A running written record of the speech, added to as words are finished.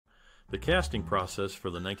The casting process for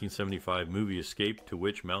the 1975 movie Escape to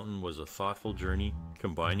Witch Mountain was a thoughtful journey,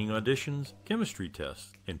 combining auditions, chemistry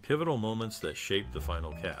tests, and pivotal moments that shaped the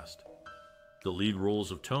final cast. The lead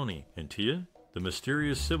roles of Tony and Tia, the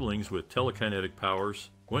mysterious siblings with telekinetic powers,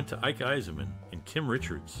 went to Ike Eisenmann and Kim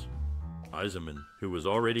Richards. Eisenmann, who was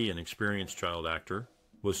already an experienced child actor,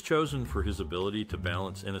 was chosen for his ability to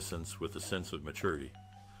balance innocence with a sense of maturity.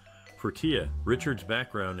 For Tia, Richards'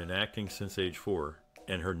 background in acting since age 4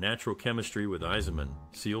 and her natural chemistry with Eisenmann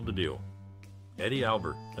sealed the deal. Eddie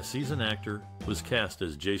Albert, a seasoned actor, was cast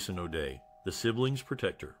as Jason O'Day, the siblings'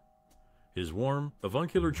 protector. His warm,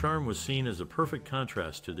 avuncular charm was seen as a perfect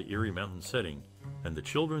contrast to the eerie mountain setting and the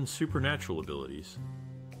children's supernatural abilities.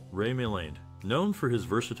 Ray Milland, known for his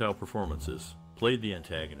versatile performances, played the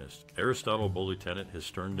antagonist. Aristotle Lieutenant, his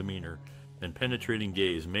stern demeanor and penetrating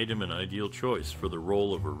gaze made him an ideal choice for the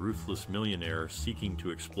role of a ruthless millionaire seeking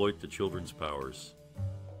to exploit the children's powers.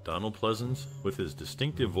 Donald Pleasence, with his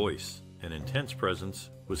distinctive voice and intense presence,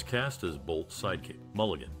 was cast as Bolt's sidekick,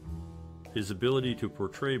 Mulligan. His ability to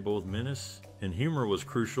portray both menace and humor was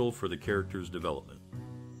crucial for the character's development.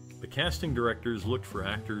 The casting directors looked for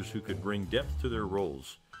actors who could bring depth to their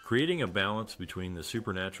roles, creating a balance between the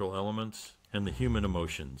supernatural elements and the human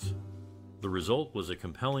emotions. The result was a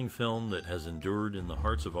compelling film that has endured in the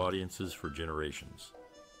hearts of audiences for generations.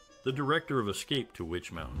 The director of Escape to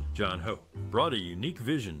Witch Mountain, John Ho, brought a unique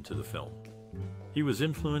vision to the film. He was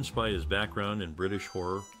influenced by his background in British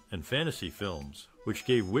horror and fantasy films, which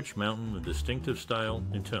gave Witch Mountain a distinctive style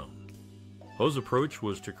and tone. Ho's approach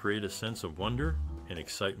was to create a sense of wonder and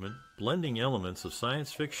excitement, blending elements of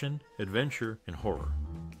science fiction, adventure, and horror.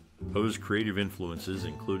 Ho's creative influences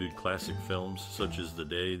included classic films such as The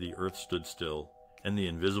Day the Earth Stood Still and The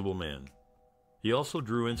Invisible Man. He also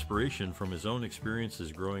drew inspiration from his own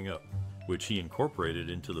experiences growing up, which he incorporated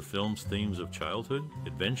into the film's themes of childhood,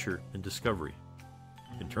 adventure, and discovery.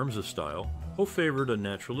 In terms of style, Ho favored a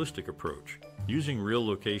naturalistic approach, using real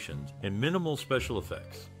locations and minimal special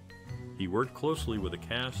effects. He worked closely with the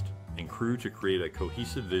cast and crew to create a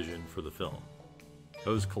cohesive vision for the film.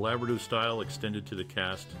 Ho's collaborative style extended to the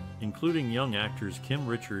cast, including young actors Kim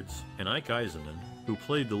Richards and Ike Eisenmann, who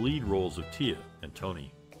played the lead roles of Tia and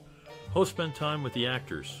Tony. Ho spent time with the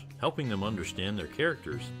actors, helping them understand their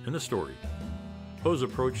characters and the story. Ho's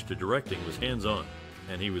approach to directing was hands-on,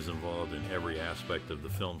 and he was involved in every aspect of the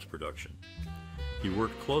film's production. He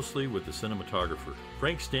worked closely with the cinematographer,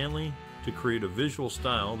 Frank Stanley, to create a visual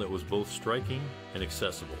style that was both striking and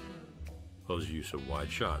accessible. Ho's use of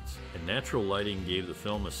wide shots and natural lighting gave the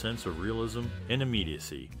film a sense of realism and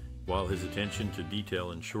immediacy, while his attention to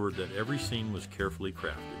detail ensured that every scene was carefully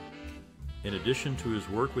crafted. In addition to his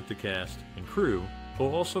work with the cast and crew,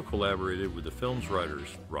 Ho also collaborated with the film's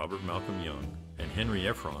writers, Robert Malcolm Young and Henry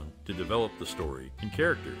Ephron, to develop the story and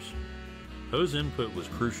characters. Ho's input was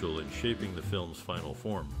crucial in shaping the film's final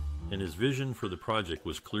form, and his vision for the project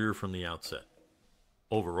was clear from the outset.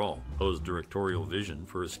 Overall, Ho's directorial vision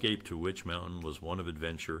for Escape to Witch Mountain was one of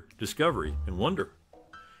adventure, discovery, and wonder.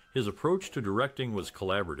 His approach to directing was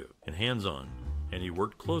collaborative and hands-on, and he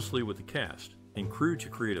worked closely with the cast and crew to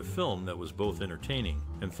create a film that was both entertaining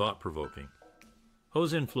and thought-provoking.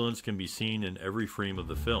 Ho's influence can be seen in every frame of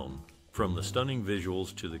the film, from the stunning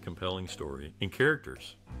visuals to the compelling story and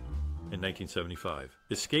characters. In 1975,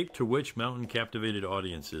 Escape to Witch Mountain captivated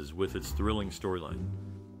audiences with its thrilling storyline.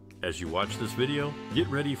 As you watch this video, get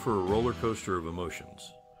ready for a roller coaster of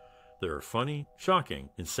emotions. There are funny, shocking,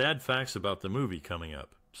 and sad facts about the movie coming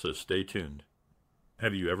up, so stay tuned.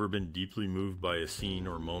 Have you ever been deeply moved by a scene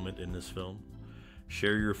or moment in this film?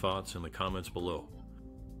 Share your thoughts in the comments below.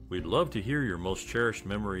 We'd love to hear your most cherished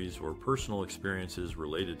memories or personal experiences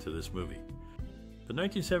related to this movie. The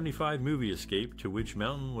 1975 movie Escape to Witch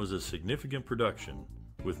Mountain was a significant production,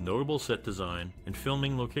 with notable set design and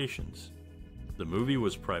filming locations. The movie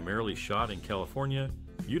was primarily shot in California,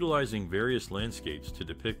 utilizing various landscapes to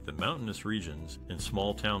depict the mountainous regions and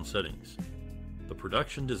small town settings. The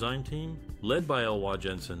production design team, led by Elwha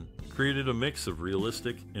Jensen, created a mix of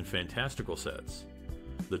realistic and fantastical sets.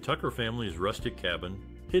 The Tucker family's rustic cabin,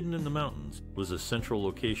 hidden in the mountains, was a central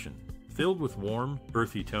location, filled with warm,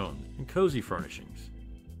 earthy tones and cozy furnishings.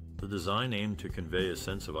 The design aimed to convey a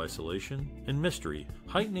sense of isolation and mystery,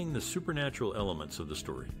 heightening the supernatural elements of the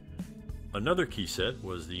story. Another key set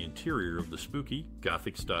was the interior of the spooky,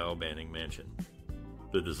 Gothic-style Banning mansion.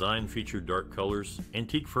 The design featured dark colors,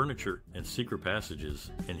 antique furniture, and secret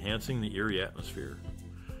passages, enhancing the eerie atmosphere.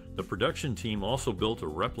 The production team also built a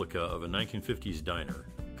replica of a 1950s diner,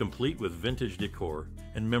 complete with vintage decor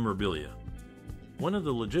and memorabilia. One of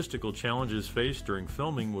the logistical challenges faced during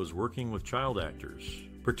filming was working with child actors,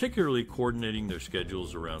 particularly coordinating their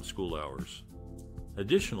schedules around school hours.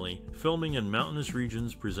 Additionally, filming in mountainous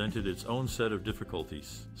regions presented its own set of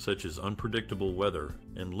difficulties, such as unpredictable weather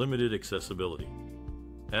and limited accessibility.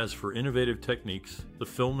 As for innovative techniques, the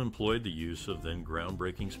film employed the use of then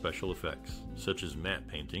groundbreaking special effects, such as matte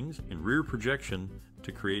paintings and rear projection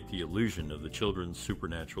to create the illusion of the children's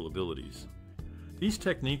supernatural abilities. These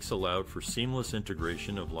techniques allowed for seamless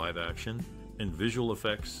integration of live action and visual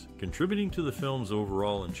effects, contributing to the film's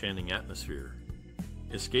overall enchanting atmosphere.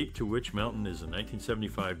 Escape to Witch Mountain is a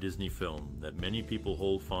 1975 Disney film that many people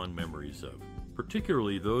hold fond memories of,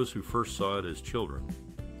 particularly those who first saw it as children.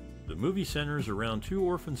 The movie centers around two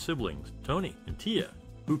orphan siblings, Tony and Tia,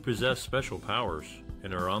 who possess special powers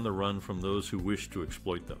and are on the run from those who wish to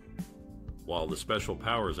exploit them. While the special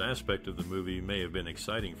powers aspect of the movie may have been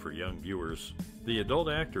exciting for young viewers, the adult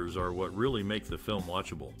actors are what really make the film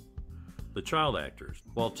watchable. The child actors,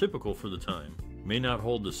 while typical for the time, may not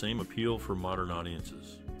hold the same appeal for modern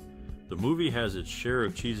audiences. The movie has its share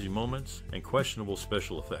of cheesy moments and questionable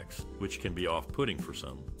special effects, which can be off-putting for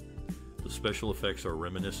some. The special effects are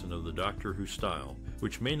reminiscent of the Doctor Who style,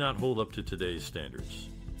 which may not hold up to today's standards.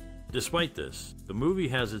 Despite this, the movie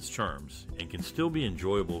has its charms and can still be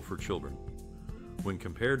enjoyable for children. When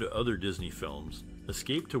compared to other Disney films,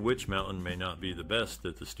 Escape to Witch Mountain may not be the best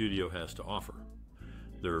that the studio has to offer.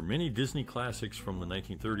 There are many Disney classics from the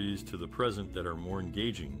 1930s to the present that are more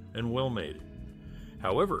engaging and well-made.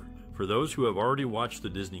 However, for those who have already watched the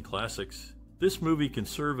Disney classics, this movie can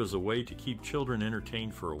serve as a way to keep children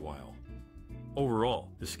entertained for a while. Overall,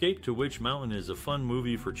 Escape to Witch Mountain is a fun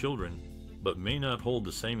movie for children, but may not hold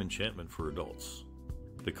the same enchantment for adults.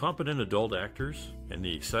 The competent adult actors and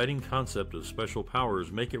the exciting concept of special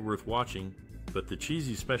powers make it worth watching, but the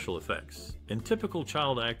cheesy special effects and typical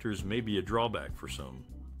child actors may be a drawback for some.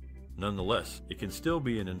 Nonetheless, it can still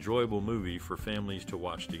be an enjoyable movie for families to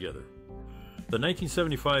watch together. The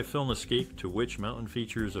 1975 film Escape to Witch Mountain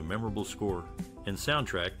features a memorable score and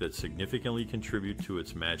soundtrack that significantly contribute to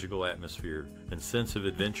its magical atmosphere and sense of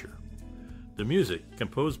adventure. The music,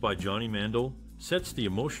 composed by Johnny Mandel, sets the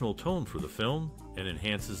emotional tone for the film and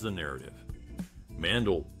enhances the narrative.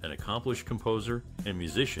 Mandel, an accomplished composer and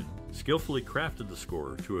musician, skillfully crafted the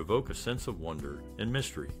score to evoke a sense of wonder and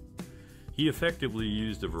mystery. He effectively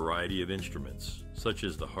used a variety of instruments, such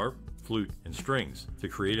as the harp, flute, and strings, to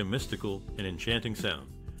create a mystical and enchanting sound.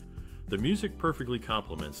 The music perfectly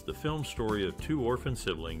complements the film's story of two orphan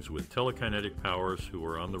siblings with telekinetic powers who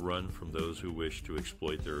are on the run from those who wish to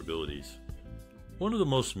exploit their abilities. One of the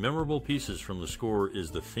most memorable pieces from the score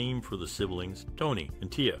is the theme for the siblings, Tony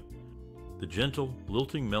and Tia. The gentle,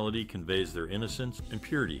 lilting melody conveys their innocence and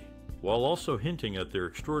purity, while also hinting at their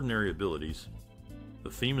extraordinary abilities. The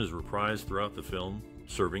theme is reprised throughout the film,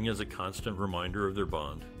 serving as a constant reminder of their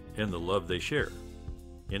bond and the love they share.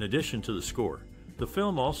 In addition to the score, the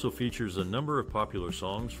film also features a number of popular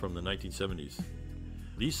songs from the 1970s.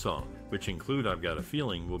 These songs, which include I've Got a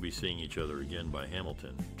Feeling We'll Be Seeing Each Other Again by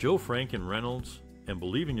Hamilton, Joe Frank and Reynolds, and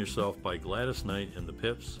Believe in Yourself by Gladys Knight and the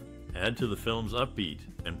Pips, add to the film's upbeat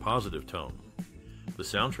and positive tone. The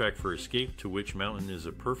soundtrack for Escape to Witch Mountain is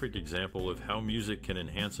a perfect example of how music can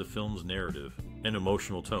enhance a film's narrative and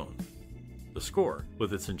emotional tone. The score,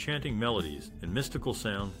 with its enchanting melodies and mystical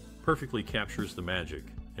sound, perfectly captures the magic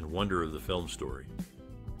and wonder of the film story.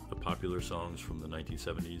 The popular songs from the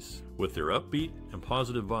 1970s, with their upbeat and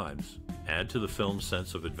positive vibes, add to the film's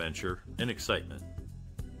sense of adventure and excitement.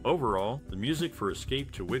 Overall, the music for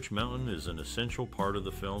Escape to Witch Mountain is an essential part of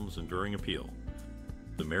the film's enduring appeal.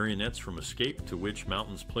 The marionettes from Escape to Witch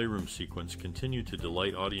Mountain's playroom sequence continue to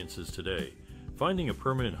delight audiences today, finding a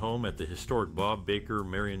permanent home at the historic Bob Baker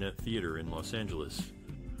Marionette Theater in Los Angeles.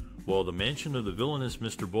 While the mansion of the villainous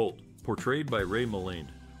Mr. Bolt, portrayed by Ray Milland,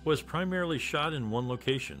 was primarily shot in one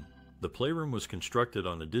location, the playroom was constructed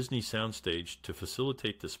on a Disney soundstage to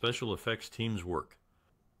facilitate the special effects team's work.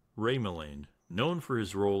 Ray Milland, known for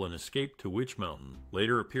his role in Escape to Witch Mountain,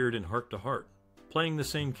 later appeared in Heart to Heart, playing the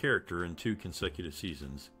same character in 2 consecutive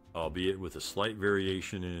seasons, albeit with a slight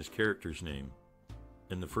variation in his character's name.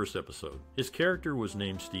 In the first episode, his character was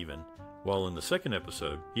named Stephen, while in the second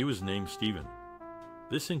episode, he was named Stephen.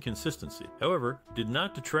 This inconsistency, however, did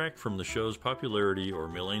not detract from the show's popularity or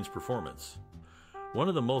Milland's performance. One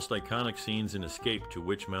of the most iconic scenes in Escape to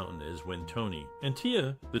Witch Mountain is when Tony and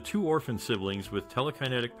Tia, the two orphan siblings with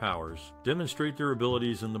telekinetic powers, demonstrate their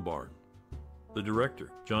abilities in the barn. The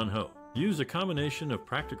director, John Ho, used a combination of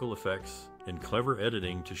practical effects and clever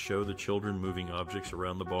editing to show the children moving objects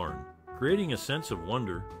around the barn, creating a sense of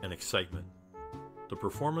wonder and excitement. The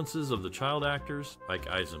performances of the child actors, Ike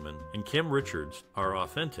Eisenmann and Kim Richards, are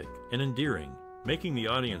authentic and endearing, making the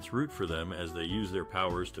audience root for them as they use their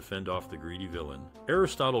powers to fend off the greedy villain.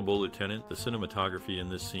 Aristotle, Lieutenant, the cinematography in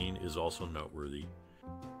this scene is also noteworthy.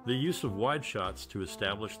 The use of wide shots to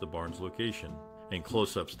establish the barn's location, and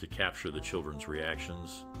close-ups to capture the children's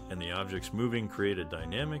reactions, and the objects moving create a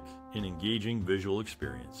dynamic and engaging visual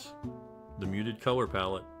experience. The muted color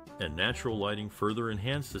palette and natural lighting further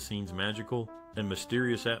enhance the scene's magical and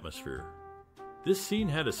mysterious atmosphere. This scene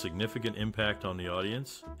had a significant impact on the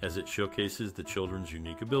audience as it showcases the children's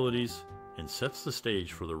unique abilities and sets the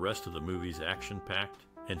stage for the rest of the movie's action-packed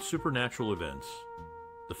and supernatural events.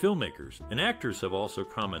 The filmmakers and actors have also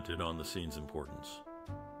commented on the scene's importance.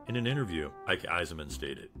 In an interview, Ike Eisenmann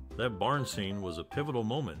stated that barn scene was a pivotal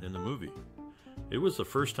moment in the movie. It was the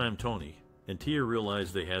first time Tony and Tia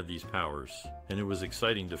realized they had these powers, and it was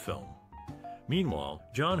exciting to film. Meanwhile,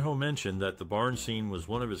 John Ho mentioned that the barn scene was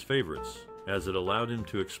one of his favorites, as it allowed him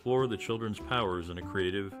to explore the children's powers in a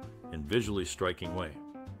creative and visually striking way.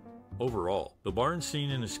 Overall, the barn scene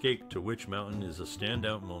in Escape to Witch Mountain is a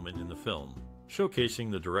standout moment in the film,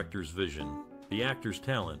 showcasing the director's vision, the actor's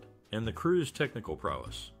talent, and the crew's technical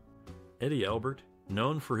prowess. Eddie Albert,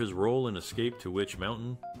 known for his role in Escape to Witch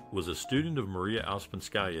Mountain, was a student of Maria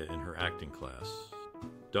Ouspenskaya in her acting class.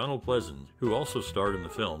 Donald Pleasence, who also starred in the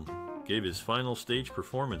film, gave his final stage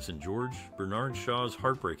performance in George Bernard Shaw's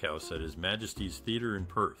Heartbreak House at His Majesty's Theatre in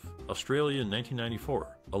Perth, Australia in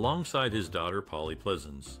 1994, alongside his daughter Polly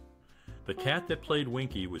Pleasence. The cat that played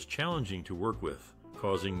Winky was challenging to work with,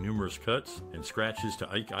 causing numerous cuts and scratches to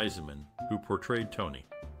Ike Eisenmann, who portrayed Tony.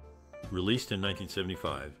 Released in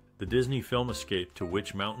 1975, the Disney film Escape to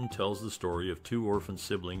Witch Mountain tells the story of two orphan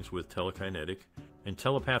siblings with telekinetic and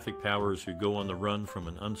telepathic powers who go on the run from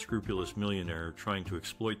an unscrupulous millionaire trying to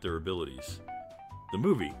exploit their abilities. The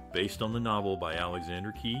movie, based on the novel by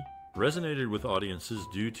Alexander Key, resonated with audiences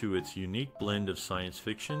due to its unique blend of science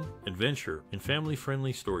fiction, adventure, and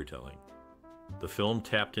family-friendly storytelling. The film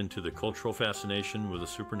tapped into the cultural fascination with the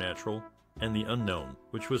supernatural and the unknown,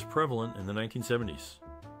 which was prevalent in the 1970s.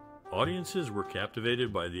 Audiences were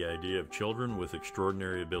captivated by the idea of children with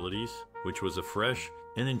extraordinary abilities, which was a fresh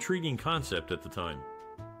and intriguing concept at the time.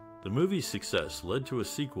 The movie's success led to a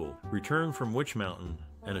sequel, Return from Witch Mountain,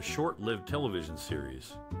 and a short-lived television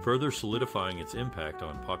series, further solidifying its impact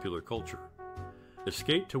on popular culture.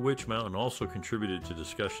 Escape to Witch Mountain also contributed to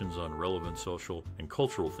discussions on relevant social and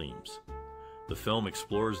cultural themes. The film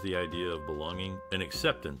explores the idea of belonging and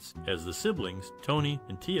acceptance as the siblings, Tony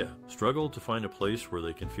and Tia, struggle to find a place where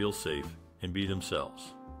they can feel safe and be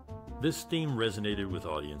themselves. This theme resonated with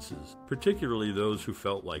audiences, particularly those who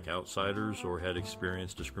felt like outsiders or had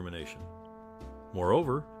experienced discrimination.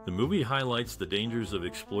 Moreover, the movie highlights the dangers of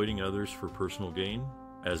exploiting others for personal gain,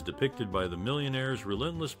 as depicted by the millionaire's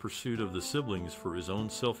relentless pursuit of the siblings for his own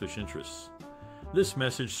selfish interests. This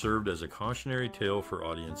message served as a cautionary tale for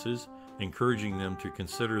audiences, encouraging them to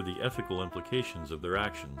consider the ethical implications of their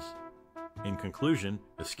actions. In conclusion,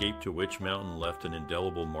 Escape to Witch Mountain left an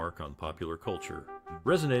indelible mark on popular culture,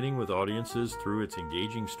 resonating with audiences through its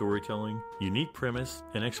engaging storytelling, unique premise,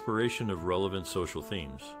 and exploration of relevant social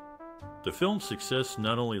themes. The film's success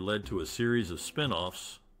not only led to a series of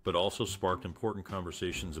spin-offs, but also sparked important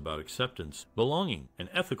conversations about acceptance, belonging, and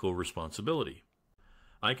ethical responsibility.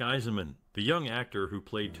 Ike Eisenmann, the young actor who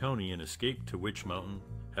played Tony in Escape to Witch Mountain,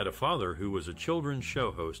 had a father who was a children's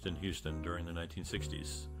show host in Houston during the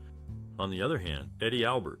 1960s. On the other hand, Eddie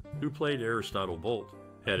Albert, who played Aristotle Bolt,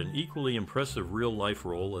 had an equally impressive real-life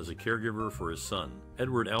role as a caregiver for his son,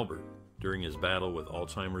 Edward Albert, during his battle with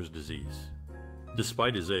Alzheimer's disease.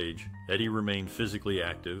 Despite his age, Eddie remained physically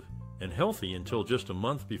active and healthy until just a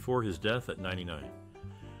month before his death at 99.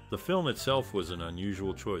 The film itself was an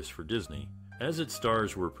unusual choice for Disney, as its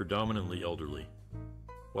stars were predominantly elderly.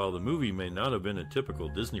 While the movie may not have been a typical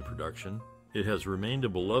Disney production, it has remained a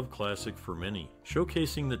beloved classic for many,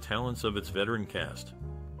 showcasing the talents of its veteran cast.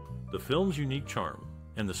 The film's unique charm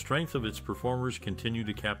and the strength of its performers continue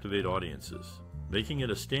to captivate audiences, making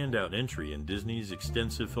it a standout entry in Disney's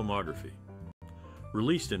extensive filmography.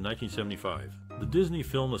 Released in 1975, the Disney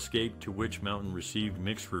film Escape to Witch Mountain received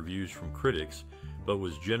mixed reviews from critics, but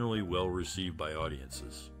was generally well received by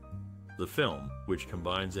audiences. The film, which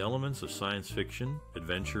combines elements of science fiction,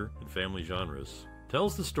 adventure, and family genres,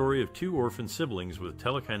 tells the story of two orphan siblings with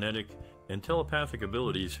telekinetic and telepathic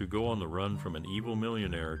abilities who go on the run from an evil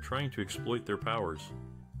millionaire trying to exploit their powers.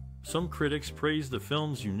 Some critics praised the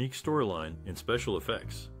film's unique storyline and special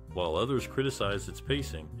effects, while others criticized its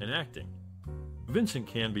pacing and acting. Vincent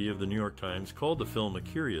Canby of the New York Times called the film a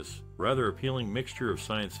curious, rather appealing mixture of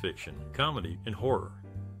science fiction, comedy, and horror,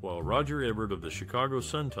 while Roger Ebert of the Chicago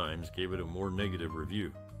Sun-Times gave it a more negative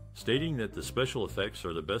review. stating that the special effects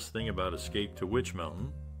are the best thing about Escape to Witch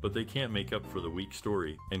Mountain, but they can't make up for the weak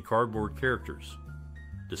story and cardboard characters.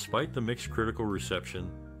 Despite the mixed critical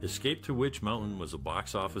reception, Escape to Witch Mountain was a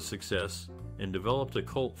box office success and developed a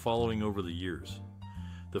cult following over the years.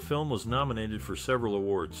 The film was nominated for several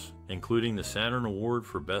awards, including the Saturn Award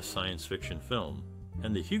for Best Science Fiction Film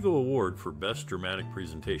and the Hugo Award for Best Dramatic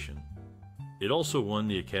Presentation. It also won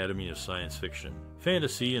the Academy of Science Fiction,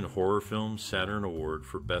 Fantasy and Horror Films Saturn Award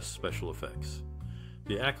for Best Special Effects.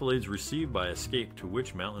 The accolades received by Escape to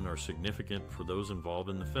Witch Mountain are significant for those involved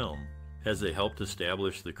in the film, as they helped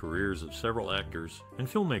establish the careers of several actors and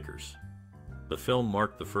filmmakers. The film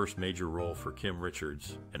marked the first major role for Kim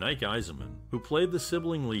Richards and Ike Eisenmann, who played the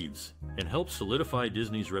sibling leads and helped solidify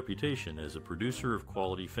Disney's reputation as a producer of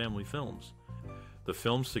quality family films. The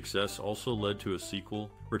film's success also led to a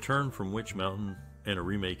sequel, Return from Witch Mountain, and a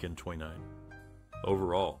remake in 1929.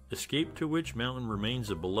 Overall, Escape to Witch Mountain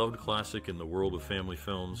remains a beloved classic in the world of family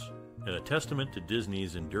films and a testament to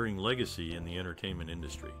Disney's enduring legacy in the entertainment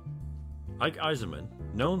industry. Ike Eisenmann,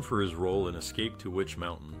 known for his role in Escape to Witch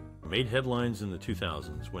Mountain, made headlines in the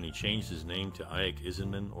 2000s when he changed his name to Ike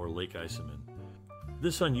Eisenmann or Lake Eisenmann.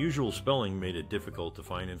 This unusual spelling made it difficult to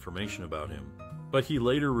find information about him, but he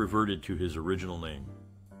later reverted to his original name.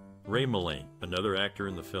 Ray Milland, another actor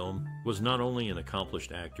in the film, was not only an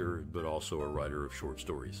accomplished actor but also a writer of short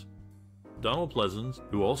stories. Donald Pleasence,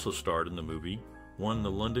 who also starred in the movie, won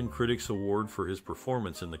the London Critics Award for his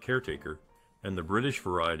performance in The Caretaker and the British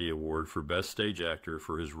Variety Award for Best Stage Actor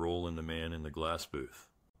for his role in The Man in the Glass Booth.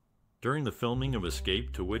 During the filming of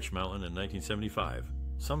Escape to Witch Mountain in 1975,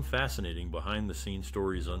 some fascinating behind-the-scenes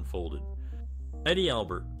stories unfolded. Eddie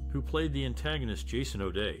Albert, who played the antagonist Jason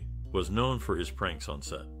O'Day, was known for his pranks on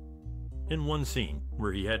set. In one scene,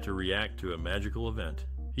 where he had to react to a magical event,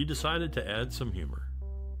 he decided to add some humor.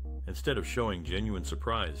 Instead of showing genuine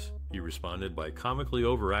surprise, he responded by comically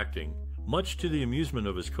overacting, much to the amusement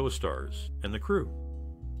of his co-stars and the crew.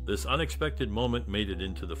 This unexpected moment made it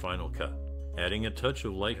into the final cut, adding a touch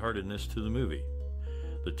of lightheartedness to the movie.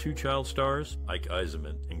 The two child stars, Ike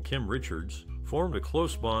Eisenmann and Kim Richards, formed a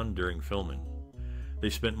close bond during filming. They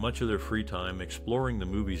spent much of their free time exploring the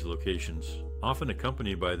movie's locations, often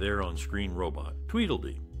accompanied by their on-screen robot,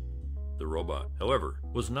 Tweedledee. The robot, however,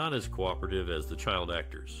 was not as cooperative as the child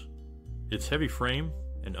actors. Its heavy frame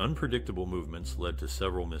and unpredictable movements led to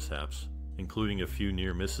several mishaps, including a few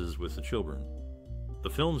near misses with the children. The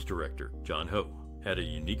film's director, John Ho, had a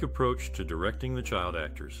unique approach to directing the child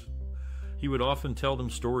actors. He would often tell them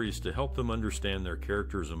stories to help them understand their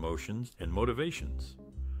characters' emotions and motivations.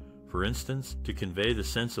 For instance, to convey the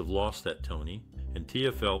sense of loss that Tony and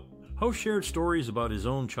Tia felt, Ho shared stories about his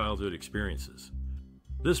own childhood experiences.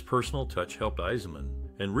 This personal touch helped Eisenmann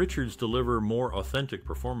and Richards deliver more authentic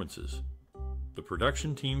performances. The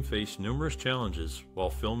production team faced numerous challenges while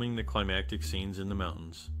filming the climactic scenes in the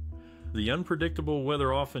mountains. The unpredictable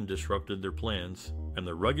weather often disrupted their plans, and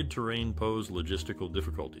the rugged terrain posed logistical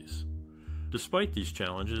difficulties. Despite these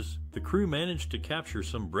challenges, the crew managed to capture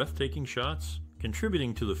some breathtaking shots,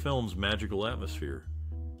 contributing to the film's magical atmosphere.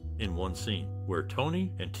 In one scene, where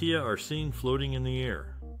Tony and Tia are seen floating in the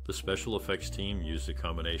air, the special effects team used a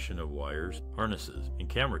combination of wires, harnesses, and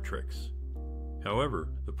camera tricks. However,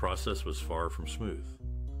 the process was far from smooth.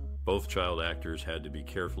 Both child actors had to be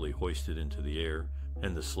carefully hoisted into the air,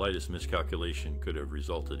 and the slightest miscalculation could have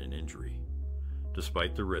resulted in injury.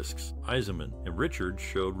 Despite the risks, Eisenmann and Richards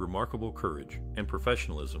showed remarkable courage and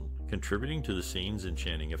professionalism, contributing to the scene's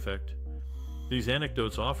enchanting effect. These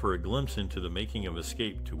anecdotes offer a glimpse into the making of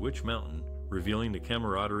Escape to Witch Mountain, revealing the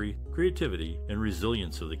camaraderie, creativity, and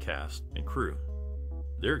resilience of the cast and crew.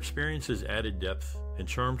 Their experiences added depth and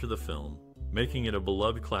charm to the film, making it a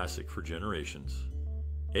beloved classic for generations.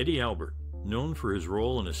 Eddie Albert, known for his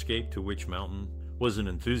role in Escape to Witch Mountain, was an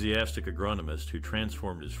enthusiastic agronomist who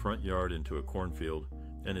transformed his front yard into a cornfield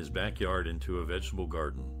and his backyard into a vegetable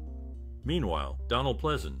garden. Meanwhile, Donald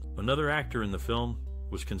Pleasence, another actor in the film,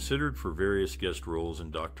 was considered for various guest roles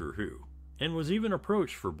in Doctor Who, and was even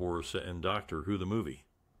approached for Borsa and Doctor Who the movie.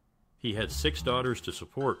 He had 6 daughters to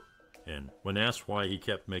support, and when asked why he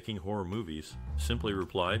kept making horror movies, simply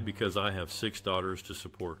replied, "Because I have 6 daughters to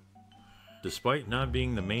support." Despite not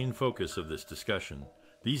being the main focus of this discussion,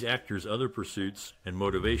 these actors' other pursuits and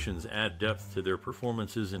motivations add depth to their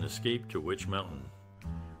performances in Escape to Witch Mountain.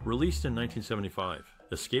 Released in 1975,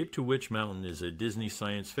 Escape to Witch Mountain is a Disney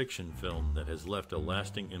science fiction film that has left a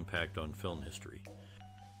lasting impact on film history.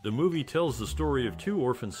 The movie tells the story of 2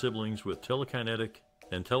 orphan siblings with telekinetic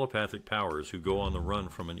and telepathic powers who go on the run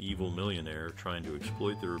from an evil millionaire trying to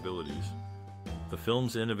exploit their abilities. The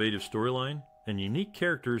film's innovative storyline and unique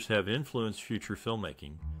characters have influenced future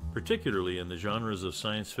filmmaking, particularly in the genres of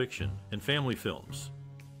science fiction and family films.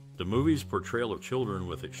 The movie's portrayal of children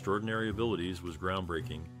with extraordinary abilities was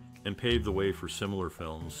groundbreaking and paved the way for similar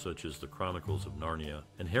films such as The Chronicles of Narnia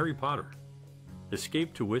and Harry Potter.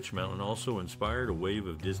 Escape to Witch Mountain also inspired a wave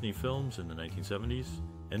of Disney films in the 1970s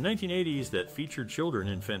and 1980s that featured children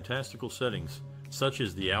in fantastical settings such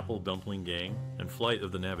as The Apple Dumpling Gang and Flight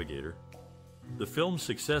of the Navigator. The film's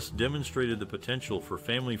success demonstrated the potential for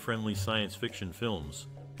family-friendly science fiction films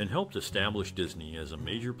and helped establish Disney as a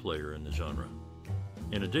major player in the genre.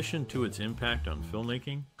 In addition to its impact on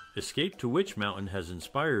filmmaking, Escape to Witch Mountain has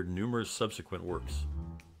inspired numerous subsequent works.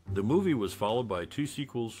 The movie was followed by 2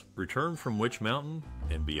 sequels, Return from Witch Mountain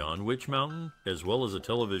and Beyond Witch Mountain, as well as a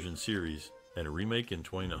television series and a remake in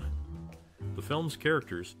 2009. The film's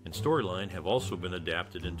characters and storyline have also been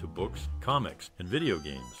adapted into books, comics, and video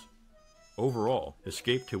games. Overall,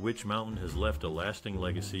 Escape to Witch Mountain has left a lasting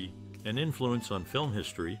legacy and influence on film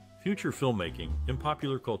history, future filmmaking, and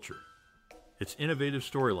popular culture. Its innovative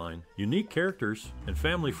storyline, unique characters, and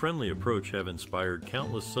family-friendly approach have inspired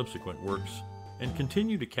countless subsequent works and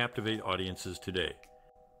continue to captivate audiences today.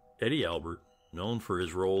 Eddie Albert, known for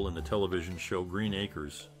his role in the television show Green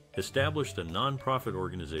Acres, established a non-profit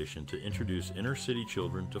organization to introduce inner-city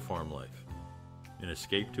children to farm life. In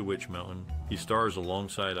Escape to Witch Mountain, he stars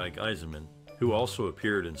alongside Ike Eisenmann, who also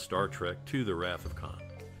appeared in Star Trek II: The Wrath of Khan.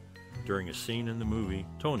 During a scene in the movie,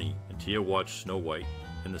 Tony and Tia watch Snow White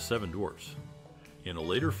and the Seven Dwarfs. In a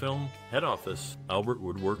later film, Head Office, Albert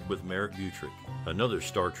would work with Merritt Butrick, another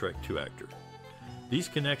Star Trek II actor. These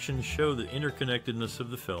connections show the interconnectedness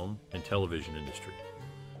of the film and television industry.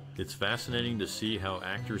 It's fascinating to see how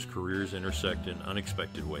actors' careers intersect in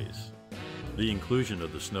unexpected ways. The inclusion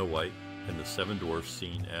of the Snow White and the Seven Dwarfs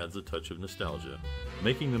scene adds a touch of nostalgia,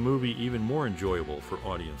 making the movie even more enjoyable for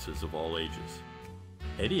audiences of all ages.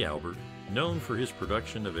 Eddie Albert, known for his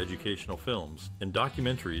production of educational films and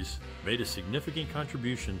documentaries, made a significant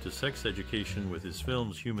contribution to sex education with his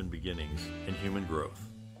films Human Beginnings and Human Growth.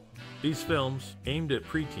 These films, aimed at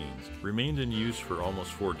preteens, remained in use for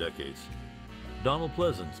almost 4 decades. Donald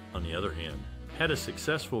Pleasence, on the other hand, had a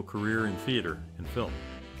successful career in theater and film.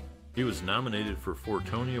 He was nominated for 4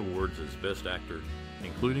 Tony Awards as Best Actor,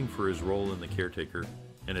 including for his role in The Caretaker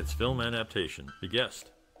and its film adaptation, The Guest.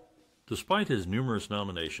 Despite his numerous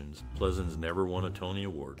nominations, Pleasence never won a Tony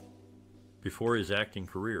Award. Before his acting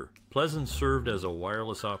career, Pleasence served as a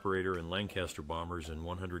wireless operator in Lancaster bombers in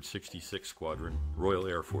 166th Squadron, Royal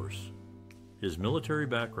Air Force. His military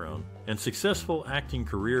background and successful acting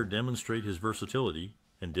career demonstrate his versatility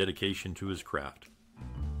and dedication to his craft.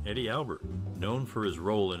 Eddie Albert, known for his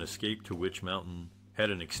role in Escape to Witch Mountain, had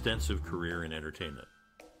an extensive career in entertainment.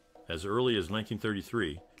 As early as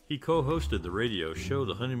 1933, he co-hosted the radio show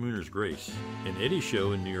The Honeymooner's Grace, an Eddie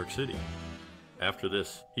show in New York City. After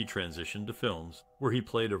this, he transitioned to films, where he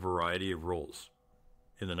played a variety of roles.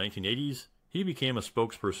 In the 1980s, he became a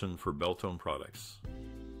spokesperson for Beltone products.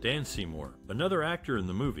 Dan Seymour, another actor in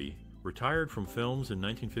the movie, retired from films in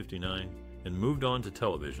 1959 and moved on to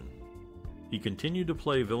television. He continued to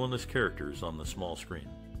play villainous characters on the small screen.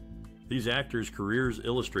 These actors' careers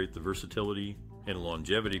illustrate the versatility and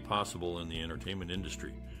longevity possible in the entertainment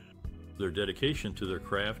industry. Their dedication to their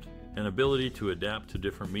craft and ability to adapt to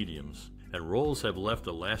different mediums and roles have left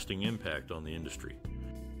a lasting impact on the industry.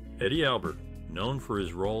 Eddie Albert, known for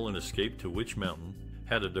his role in Escape to Witch Mountain,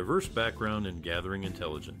 had a diverse background in gathering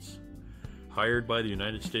intelligence. Hired by the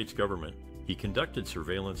United States government, he conducted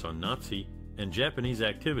surveillance on Nazi and Japanese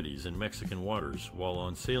activities in Mexican waters while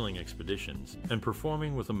on sailing expeditions and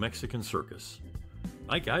performing with a Mexican circus.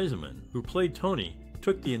 Ike Eisenmann, who played Tony,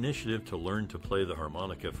 took the initiative to learn to play the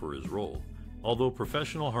harmonica for his role, although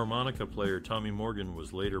professional harmonica player Tommy Morgan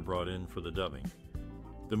was later brought in for the dubbing.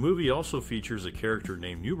 The movie also features a character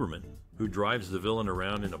named Ubermann, who drives the villain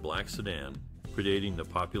around in a black sedan, predating the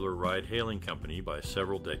popular ride-hailing company by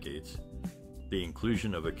several decades. The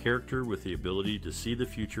inclusion of a character with the ability to see the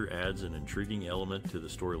future adds an intriguing element to the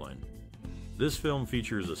storyline. This film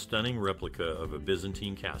features a stunning replica of a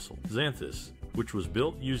Byzantine castle, Xanthus, which was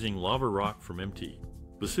built using lava rock from Mt.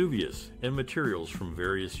 Vesuvius and materials from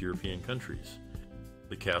various European countries.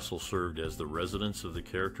 The castle served as the residence of the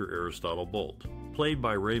character Aristotle Bolt, played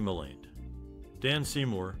by Ray Milland. Dan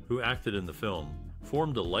Seymour, who acted in the film,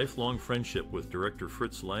 formed a lifelong friendship with director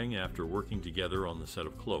Fritz Lang after working together on the set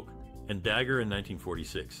of Cloak and Dagger in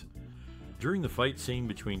 1946. During the fight scene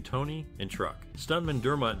between Tony and Truck, stuntman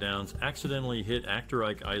Dermott Downs accidentally hit actor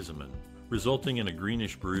Ike Eisenmann, resulting in a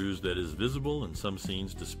greenish bruise that is visible in some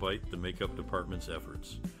scenes despite the makeup department's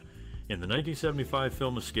efforts. In the 1975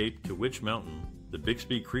 film Escape to Witch Mountain, the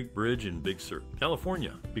Bixby Creek Bridge in Big Sur,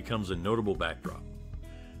 California, becomes a notable backdrop.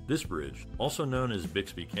 This bridge, also known as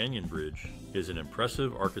Bixby Canyon Bridge, is an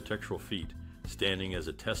impressive architectural feat, standing as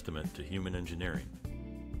a testament to human engineering.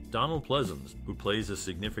 Donald Pleasence, who plays a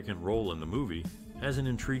significant role in the movie, has an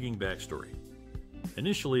intriguing backstory.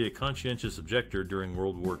 Initially a conscientious objector during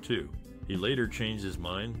World War II, he later changed his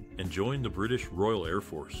mind and joined the British Royal Air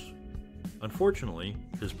Force. Unfortunately,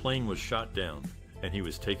 his plane was shot down, and he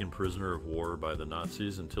was taken prisoner of war by the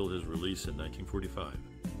Nazis until his release in 1945.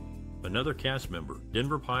 Another cast member,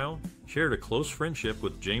 Denver Pyle, shared a close friendship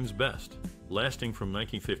with James Best, lasting from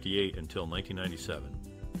 1958 until 1997.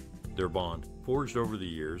 Their bond, forged over the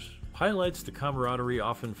years, highlights the camaraderie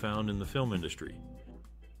often found in the film industry.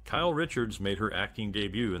 Kyle Richards made her acting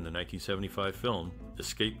debut in the 1975 film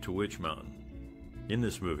Escape to Witch Mountain. In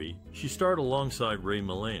this movie, she starred alongside Ray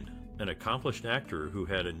Milland, an accomplished actor who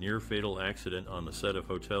had a near-fatal accident on the set of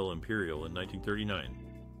Hotel Imperial in 1939.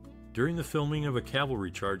 During the filming of a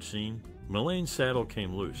cavalry charge scene, Milland's saddle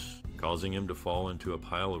came loose, causing him to fall into a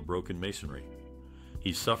pile of broken masonry.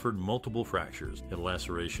 He suffered multiple fractures and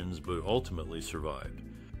lacerations but ultimately survived.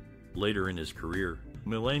 Later in his career,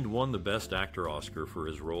 Milland won the Best Actor Oscar for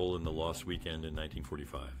his role in The Lost Weekend in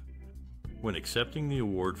 1945. When accepting the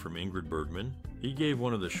award from Ingrid Bergman, he gave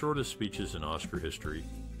one of the shortest speeches in Oscar history,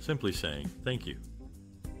 simply saying, "Thank you.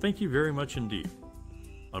 Thank you very much indeed.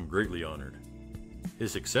 I'm greatly honored."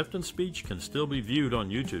 His acceptance speech can still be viewed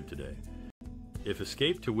on YouTube today. If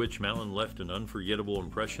Escape to Witch Mountain left an unforgettable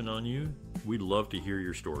impression on you, we'd love to hear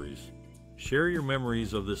your stories. Share your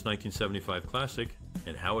memories of this 1975 classic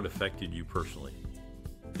and how it affected you personally.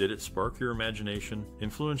 Did it spark your imagination,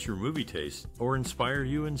 influence your movie taste, or inspire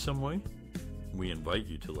you in some way? We invite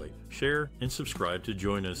you to like, share, and subscribe to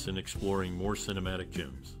join us in exploring more cinematic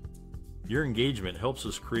gems. Your engagement helps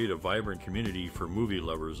us create a vibrant community for movie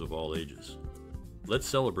lovers of all ages. Let's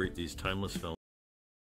celebrate these timeless films.